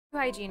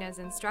Hygiene's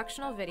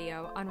instructional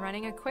video on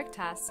running a quick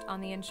test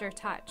on the EnSure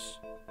Touch.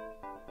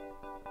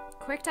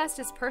 Quick test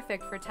is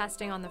perfect for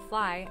testing on the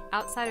fly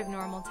outside of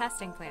normal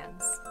testing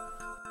plans.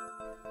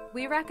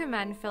 We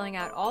recommend filling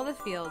out all the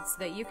fields so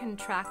that you can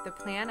track the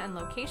plan and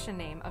location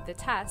name of the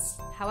test,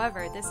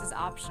 however, this is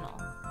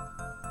optional.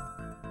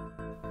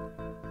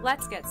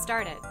 Let's get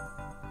started.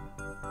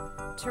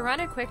 To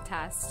run a quick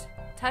test,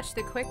 touch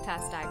the quick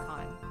test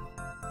icon.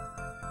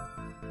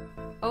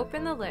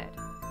 Open the lid.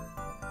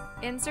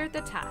 Insert the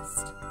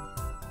test.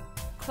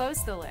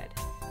 Close the lid.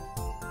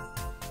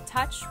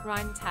 Touch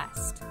Run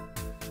Test.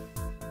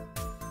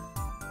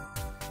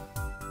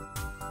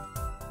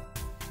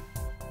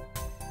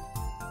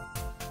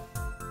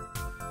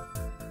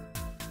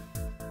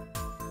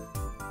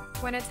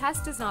 When a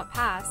test does not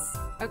pass,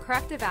 a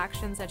corrective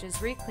action such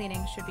as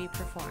re-cleaning should be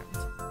performed.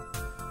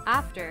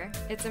 After,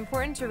 it's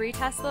important to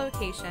retest the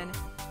location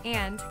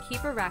and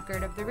keep a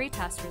record of the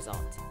retest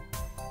result.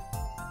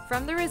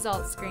 From the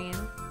results screen,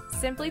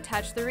 simply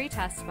touch the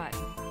retest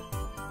button.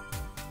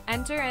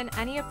 Enter in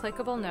any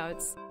applicable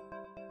notes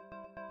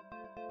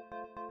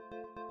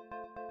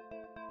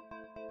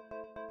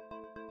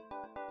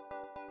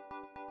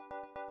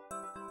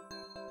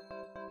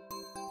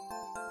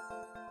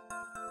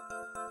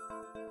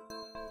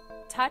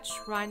Touch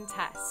Run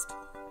Test.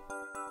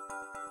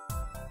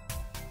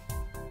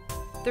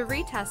 The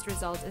retest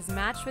result is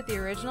matched with the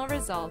original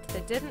result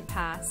that didn't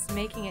pass,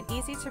 making it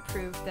easy to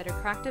prove that a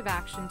corrective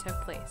action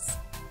took place.